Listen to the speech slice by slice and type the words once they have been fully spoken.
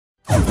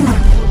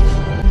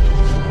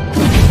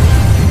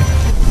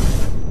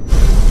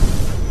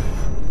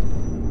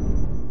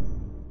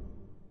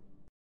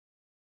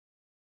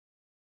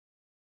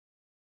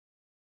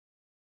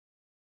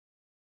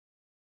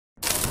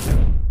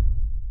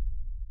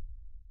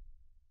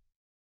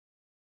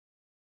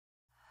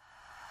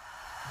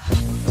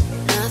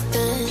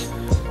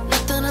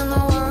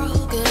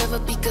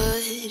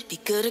be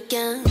good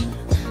again.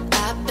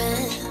 I've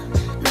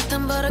been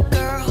nothing but a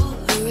girl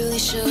who really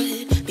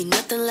should be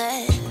nothing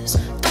less.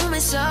 Don't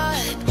mess up,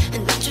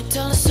 and don't you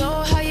tell us so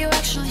how you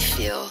actually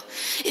feel.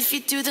 If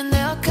you do, then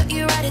they'll cut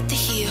you right at the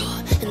heel,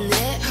 and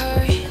it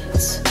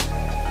hurts.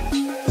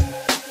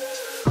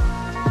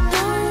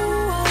 No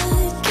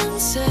one can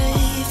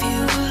save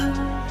you.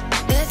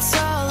 It's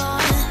all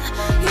on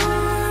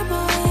your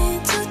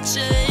mind to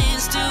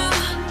change too.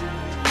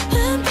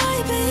 And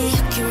baby,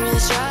 you can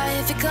really try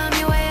if you climb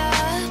your way up.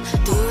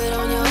 Do it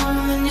on your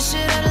own and you're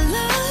shit out of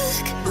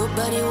luck.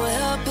 Nobody will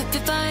help if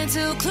you're flying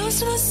too close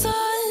to the sun.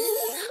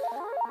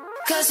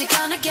 'Cause you're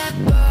gonna get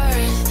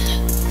burned.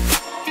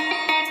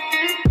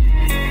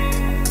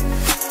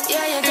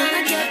 Yeah, you're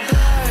gonna get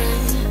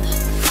burned.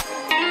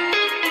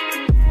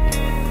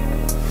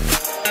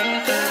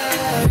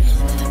 Burned.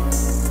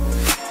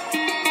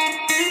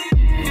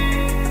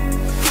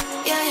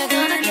 Yeah, you're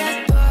gonna get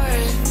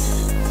burned.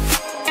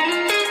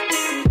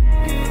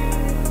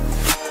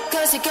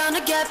 'Cause you're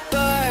gonna get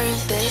burned.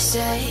 They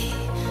say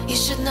you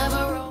should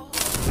never roll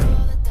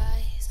the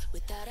dice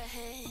without a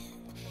hand.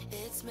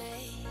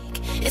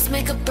 It's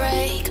make or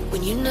break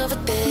when you never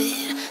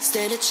did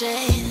stand a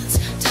chance.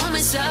 Don't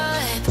mess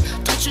up,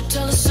 don't you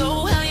tell us so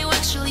how you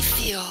actually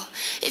feel.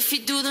 If you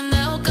do, then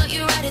they'll cut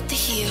you right at the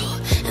heel,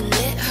 and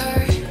it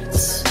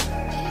hurts.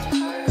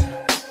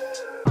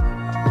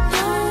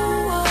 No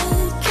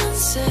one can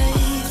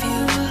save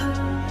you.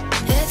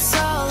 It's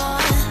all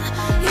on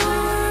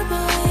your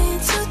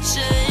mind to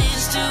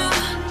change too.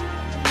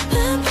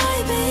 And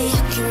baby,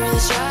 you can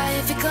really try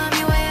if you climb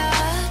your way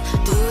up.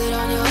 Do it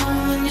on your own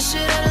when you're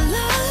shit out of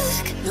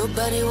luck.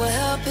 Nobody will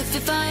help if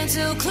you're flying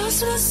too close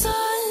to the sun.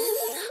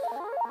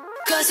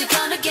 'Cause you're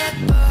gonna get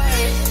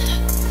burned.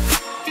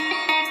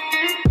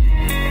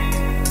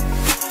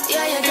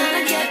 Yeah, you're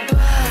gonna get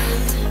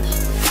burned.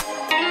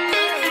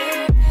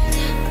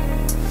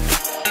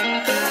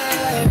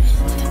 Burned.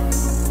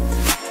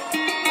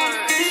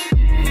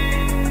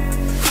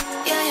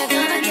 Yeah, you're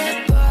gonna get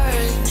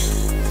burned.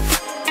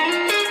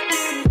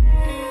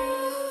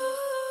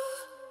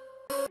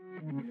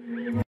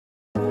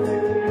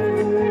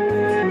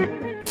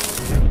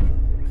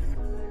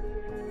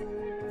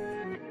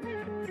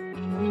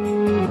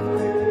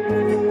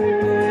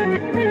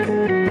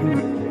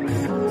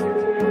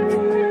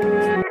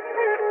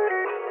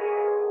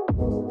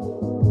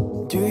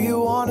 Do you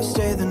wanna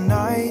stay the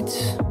night?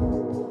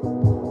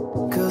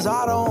 'Cause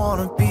I don't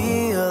wanna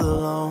be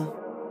alone.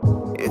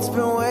 It's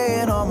been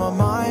weighing on my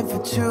mind for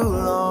too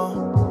long,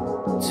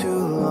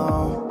 too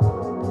long.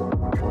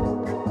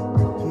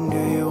 Do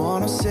you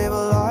wanna save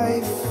a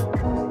life?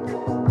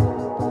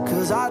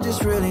 'Cause I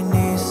just really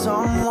need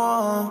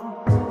someone.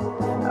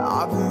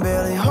 I've been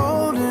barely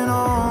holding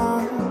on,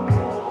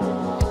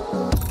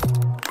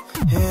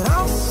 and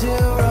I'm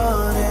still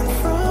running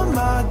from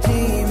my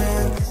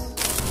demons.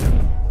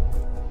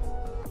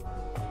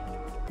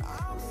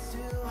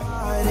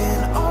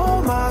 Hiding all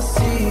my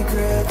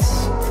secrets,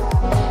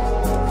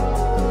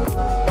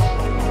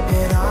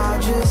 and I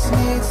just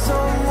need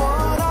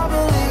someone I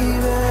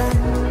believe in.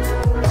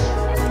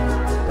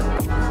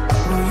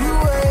 Will you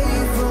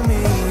wait for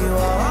me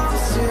while I'm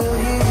still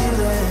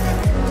healing?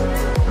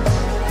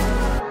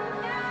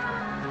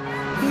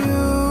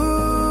 You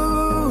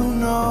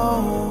know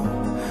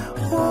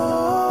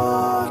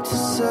what to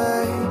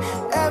say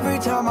every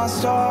time I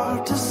start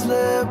to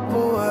slip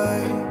away.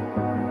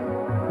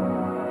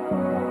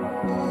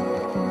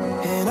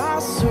 And I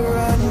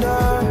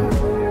surrender,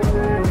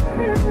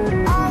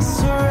 I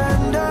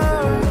surrender.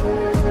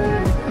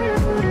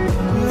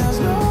 There's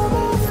no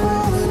more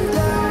falling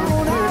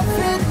down, I've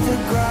hit the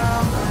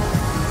ground.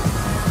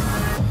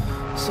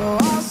 So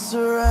I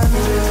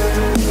surrender.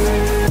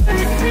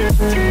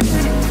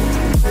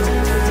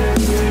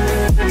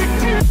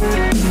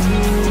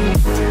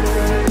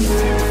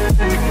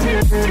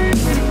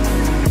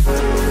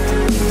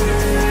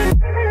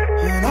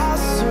 And I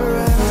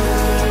surrender.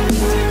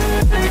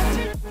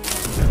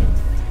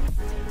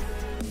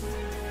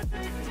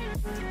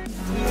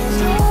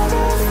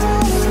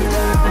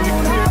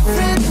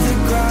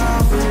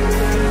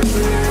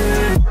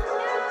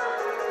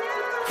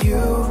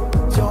 You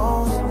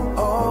don't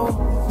owe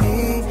me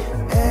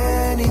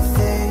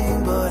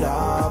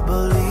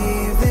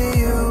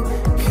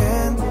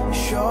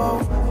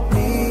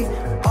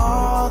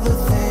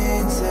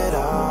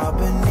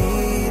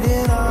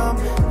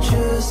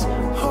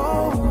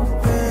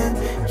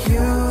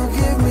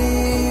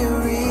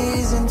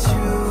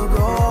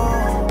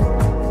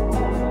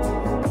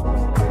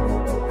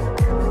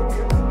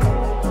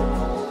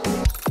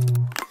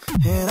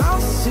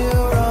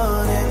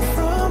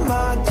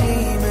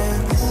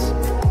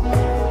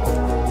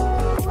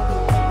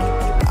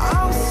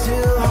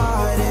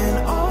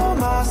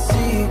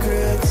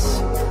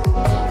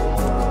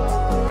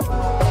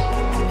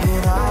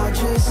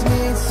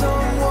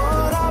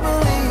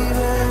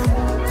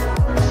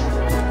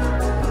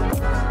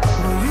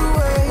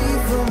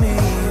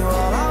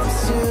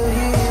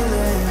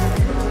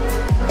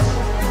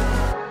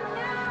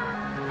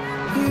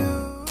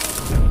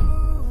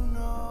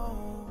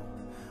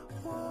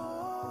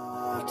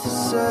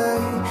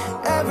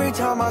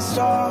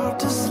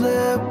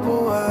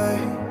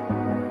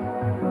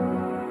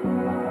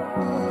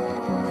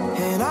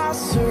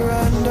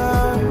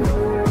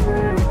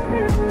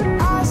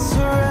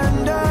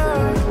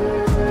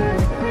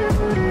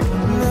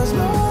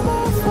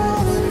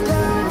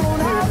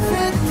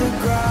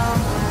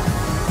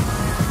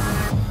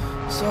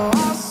So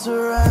I'll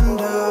surrender.